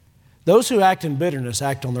 Those who act in bitterness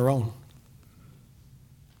act on their own.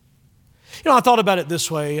 I thought about it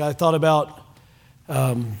this way. I thought about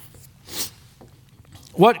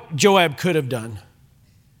what Joab could have done.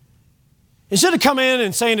 Instead of coming in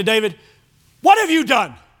and saying to David, what have you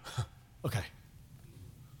done? Okay.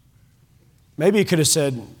 Maybe he could have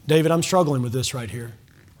said, David, I'm struggling with this right here.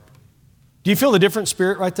 Do you feel the different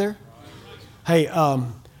spirit right there? Hey,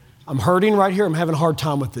 I'm hurting right here. I'm having a hard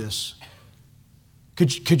time with this.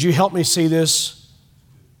 Could you help me see this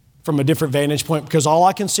from a different vantage point? Because all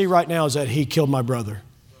I can see right now is that he killed my brother.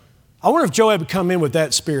 I wonder if Joab had come in with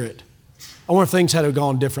that spirit. I wonder if things had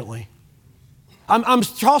gone differently. I'm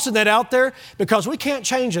tossing that out there because we can't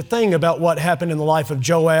change a thing about what happened in the life of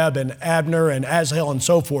Joab and Abner and Asahel and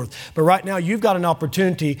so forth. But right now you've got an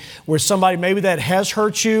opportunity where somebody maybe that has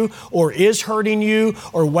hurt you or is hurting you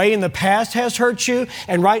or way in the past has hurt you.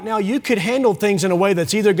 And right now you could handle things in a way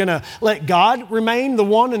that's either going to let God remain the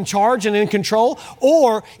one in charge and in control,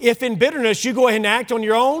 or if in bitterness you go ahead and act on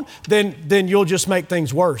your own, then you'll just make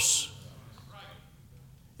things worse.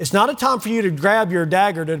 It's not a time for you to grab your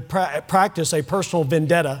dagger to practice a personal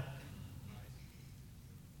vendetta.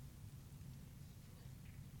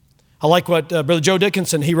 I like what Brother Joe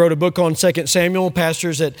Dickinson, he wrote a book on 2 Samuel,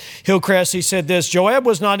 pastors at Hillcrest. He said this: Joab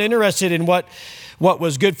was not interested in what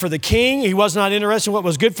was good for the king. He was not interested in what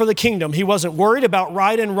was good for the kingdom. He wasn't worried about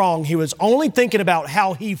right and wrong. He was only thinking about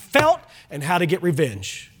how he felt and how to get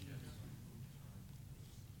revenge.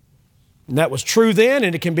 And that was true then,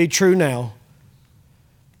 and it can be true now.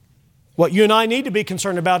 What you and I need to be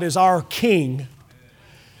concerned about is our king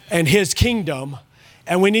and his kingdom.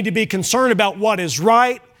 And we need to be concerned about what is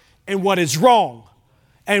right and what is wrong.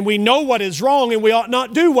 And we know what is wrong, and we ought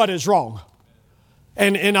not do what is wrong.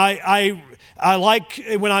 And I like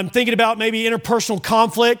when I'm thinking about maybe interpersonal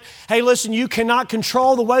conflict. Hey, listen, you cannot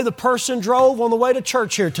control the way the person drove on the way to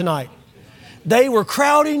church here tonight. They were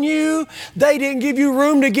crowding you. They didn't give you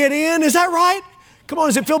room to get in. Is that right? Come on,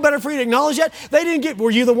 does it feel better for you to acknowledge that? They didn't get,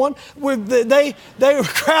 were you the one? They were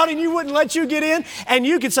crowding you, wouldn't let you get in, and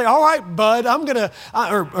you could say, all right, bud, I'm going to,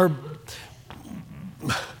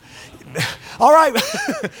 all right,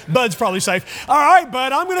 Bud's probably safe. All right,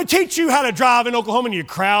 Bud, I'm going to teach you how to drive in Oklahoma, and you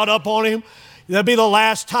crowd up on him. That'll be the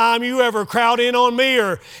last time you ever crowd in on me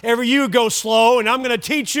or ever you go slow, and I'm going to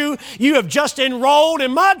teach you. You have just enrolled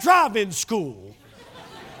in my driving school.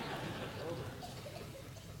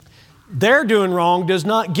 Their doing wrong does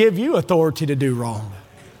not give you authority to do wrong.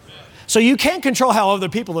 So you can't control how other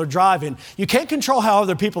people are driving. You can't control how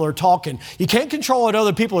other people are talking. You can't control what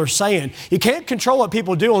other people are saying. You can't control what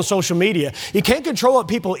people do on social media. You can't control what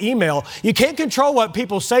people email. You can't control what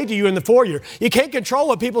people say to you in the foyer. You can't control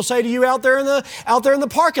what people say to you out there in the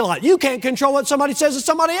parking lot. You can't control what somebody says to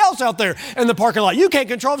somebody else out there in the parking lot. You can't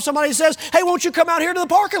control if somebody says, hey, won't you come out here to the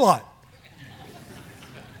parking lot?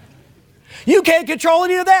 You can't control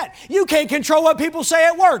any of that. You can't control what people say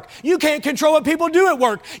at work. You can't control what people do at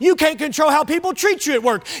work. You can't control how people treat you at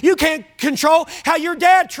work. You can't control how your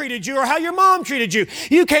dad treated you or how your mom treated you.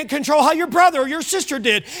 You can't control how your brother or your sister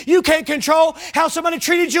did. You can't control how somebody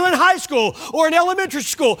treated you in high school or in elementary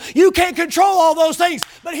school. You can't control all those things.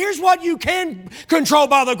 But here's what you can control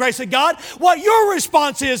by the grace of God, what your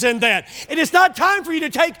response is in that. It is not time for you to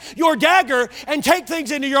take your dagger and take things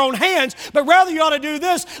into your own hands, but rather you ought to do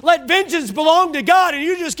this. Let vengeance belong to God and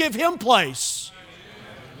you just give Him place.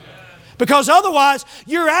 Because otherwise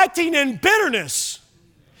you're acting in bitterness.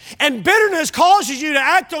 And bitterness causes you to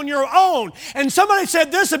act on your own. And somebody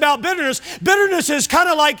said this about bitterness. Bitterness is kind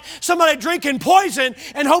of like somebody drinking poison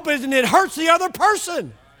and hoping it hurts the other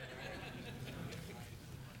person.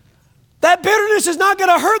 That bitterness is not going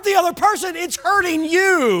to hurt the other person. It's hurting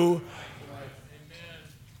you.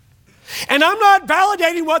 And I'm not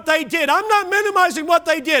validating what they did. I'm not minimizing what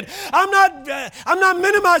they did. I'm not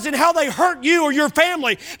minimizing how they hurt you or your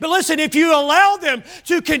family. But listen, if you allow them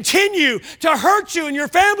to continue to hurt you and your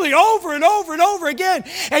family over and over and over again,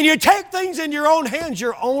 and you take things in your own hands,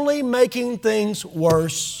 you're only making things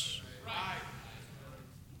worse.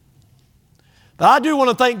 But I do want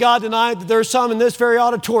to thank God tonight that there's some in this very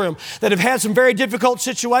auditorium that have had some very difficult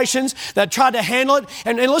situations that tried to handle it.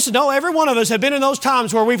 And listen, no, every one of us have been in those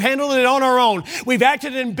times where we've handled it on our own. We've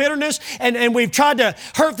acted in bitterness and we've tried to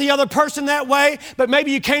hurt the other person that way. But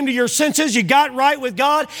maybe you came to your senses, you got right with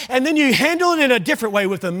God, and then you handle it in a different way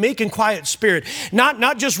with a meek and quiet spirit.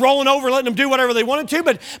 Not just rolling over, letting them do whatever they wanted to,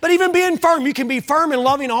 but even being firm. You can be firm and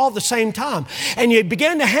loving all at the same time. And you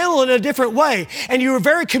began to handle it in a different way. And you were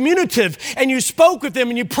very communicative, and you spoke with them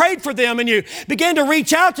and you prayed for them and you began to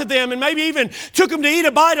reach out to them and maybe even took them to eat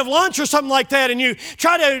a bite of lunch or something like that, and you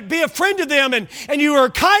try to be a friend to them and you were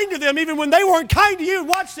kind to them even when they weren't kind to you.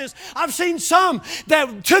 Watch this. I've seen some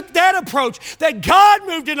that took that approach, that God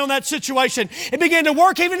moved in on that situation and began to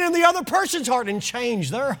work even in the other person's heart and change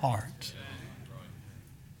their heart.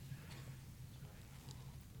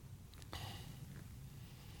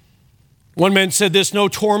 One man said this,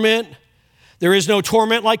 there is no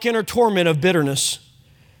torment like inner torment of bitterness,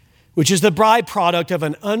 which is the byproduct of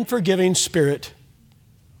an unforgiving spirit.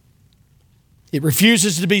 It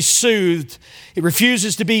refuses to be soothed. It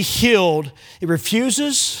refuses to be healed. It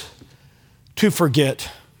refuses to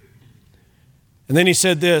forget. And then he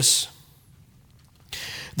said this,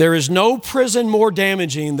 there is no prison more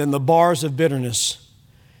damaging than the bars of bitterness,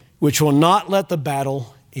 which will not let the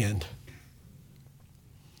battle end.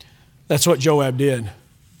 That's what Joab did.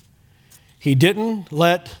 He didn't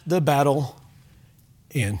let the battle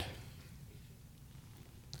end.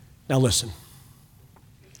 Now listen.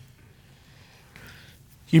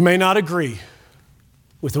 You may not agree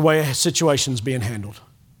with the way a situation's being handled.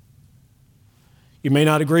 You may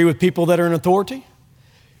not agree with people that are in authority.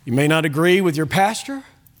 You may not agree with your pastor.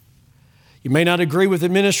 You may not agree with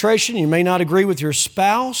administration. You may not agree with your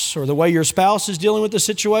spouse or the way your spouse is dealing with the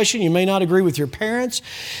situation. You may not agree with your parents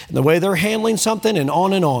and the way they're handling something, and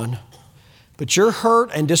on and on. But your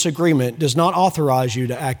hurt and disagreement does not authorize you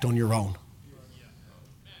to act on your own.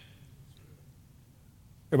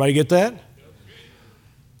 Everybody get that?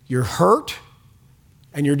 Your hurt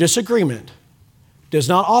and your disagreement does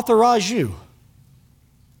not authorize you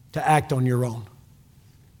to act on your own.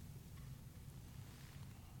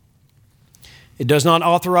 It does not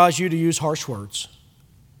authorize you to use harsh words.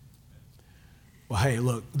 Well, hey,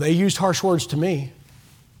 look, they used harsh words to me.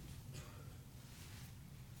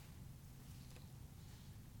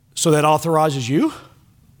 So that authorizes you?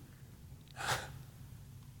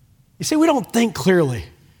 You see, we don't think clearly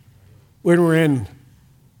when we're in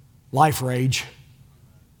road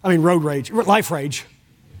rage, life rage.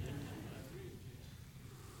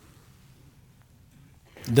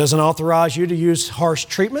 It doesn't authorize you to use harsh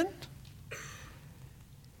treatment.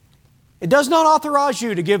 It does not authorize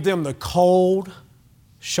you to give them the cold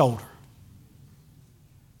shoulder.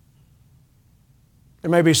 There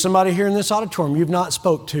may be somebody here in this auditorium you've not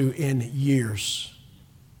spoke to in years.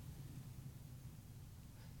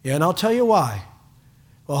 Yeah, and I'll tell you why.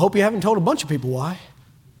 Well, I hope you haven't told a bunch of people why.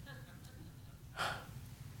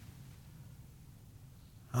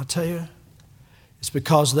 I'll tell you, it's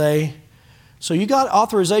because so you got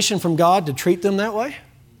authorization from God to treat them that way?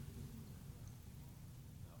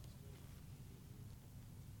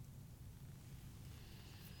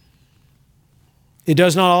 It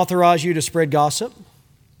does not authorize you to spread gossip.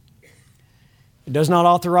 It does not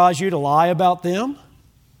authorize you to lie about them.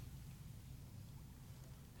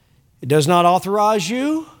 It does not authorize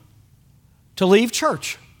you to leave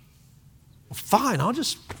church. Well, fine, I'll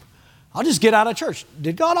just get out of church.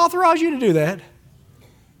 Did God authorize you to do that?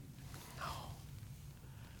 No.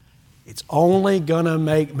 It's only going to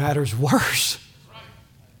make matters worse.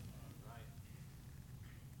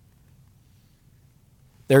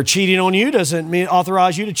 They're cheating on you doesn't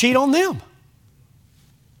authorize you to cheat on them.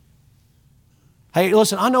 Hey,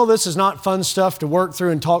 listen, I know this is not fun stuff to work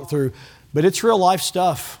through and talk through, but it's real life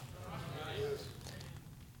stuff.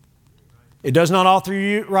 It does not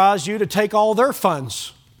authorize you to take all their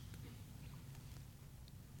funds.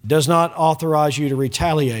 It does not authorize you to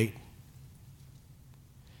retaliate.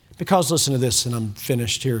 Because, listen to this, and I'm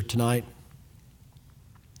finished here tonight.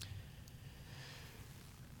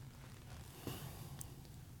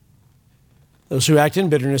 Those who act in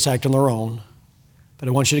bitterness act on their own. But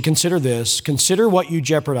I want you to consider this. Consider what you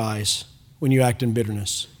jeopardize when you act in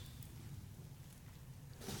bitterness.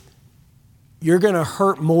 You're going to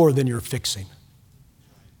hurt more than you're fixing.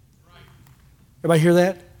 Everybody hear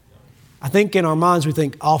that? I think in our minds we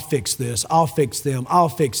think, I'll fix this, I'll fix them, I'll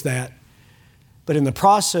fix that. But in the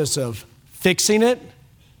process of fixing it,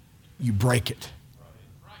 you break it.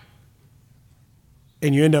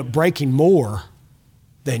 And you end up breaking more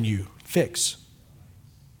than you fix.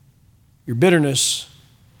 Your bitterness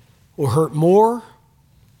will hurt more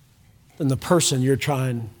than the person you're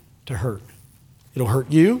trying to hurt. It'll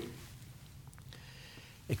hurt you.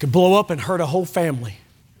 It could blow up and hurt a whole family.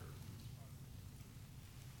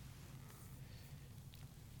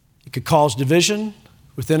 It could cause division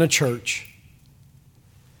within a church.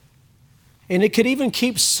 And it could even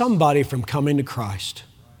keep somebody from coming to Christ.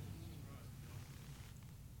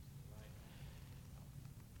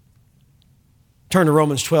 Turn to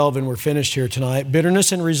Romans 12 and we're finished here tonight.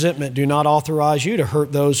 Bitterness and resentment do not authorize you to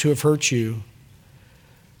hurt those who have hurt you.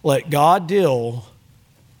 Let God deal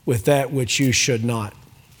with that which you should not.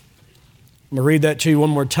 I'm going to read that to you one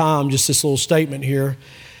more time, just this little statement here,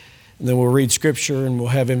 and then we'll read Scripture and we'll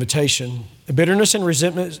have invitation. Bitterness and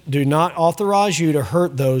resentment do not authorize you to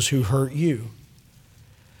hurt those who hurt you.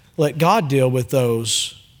 Let God deal with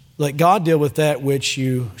those. Let God deal with that which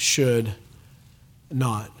you should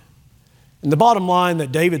not. And the bottom line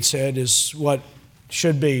that David said is what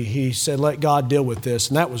should be. He said, let God deal with this,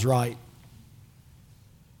 and that was right.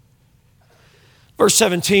 Verse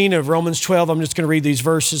 17 of Romans 12, I'm just going to read these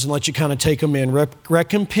verses and let you kind of take them in.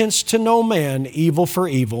 Recompense to no man evil for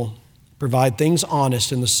evil. Provide things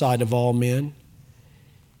honest in the sight of all men,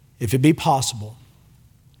 if it be possible.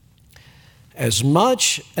 As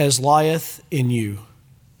much as lieth in you,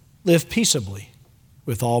 live peaceably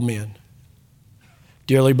with all men.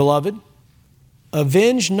 Dearly beloved,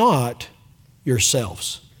 avenge not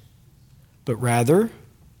yourselves, but rather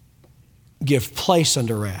give place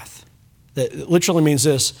unto wrath. That literally means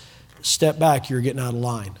this: step back, you're getting out of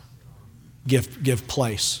line. Give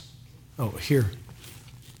place. Oh, here.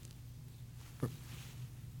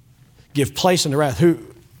 Give place unto wrath.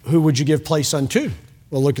 Who would you give place unto?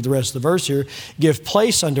 Well, look at the rest of the verse here. Give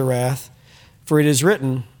place unto wrath, for it is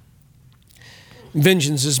written,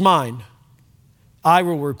 vengeance is mine, I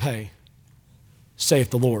will repay,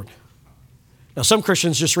 saith the Lord. Now, some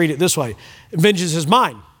Christians just read it this way: vengeance is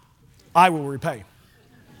mine, I will repay.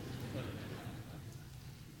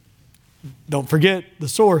 Don't forget the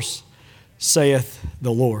source, saith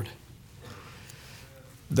the Lord.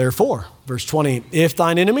 Therefore, verse 20, if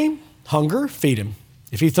thine enemy hunger, feed him.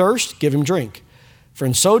 If he thirst, give him drink. For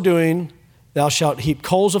in so doing, thou shalt heap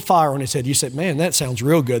coals of fire on his head. You said, man, that sounds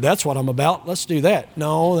real good. That's what I'm about. Let's do that.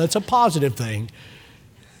 No, that's a positive thing.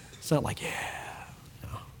 It's not like, yeah. No.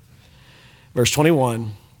 Verse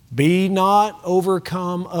 21, be not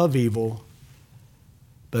overcome of evil,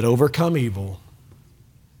 but overcome evil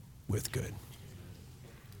with good.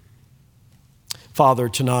 Father,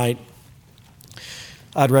 tonight,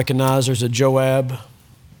 I'd recognize there's a Joab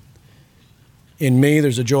in me,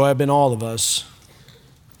 there's a Joab in all of us.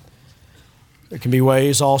 There can be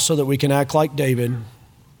ways also that we can act like David,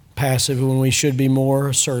 passive when we should be more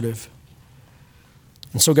assertive.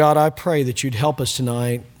 And so, God, I pray that you'd help us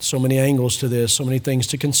tonight. So many angles to this, so many things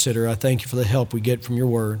to consider. I thank you for the help we get from your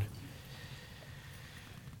word.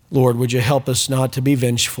 Lord, would you help us not to be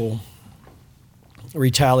vengeful,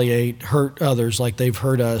 retaliate, hurt others like they've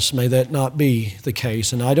hurt us. May that not be the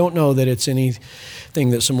case. And I don't know that it's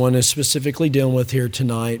anything that someone is specifically dealing with here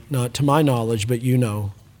tonight, not to my knowledge, but you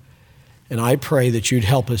know. And I pray that you'd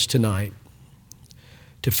help us tonight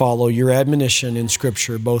to follow your admonition in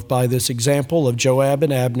Scripture, both by this example of Joab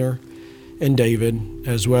and Abner and David,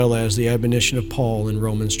 as well as the admonition of Paul in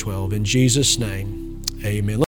Romans 12. In Jesus' name, amen.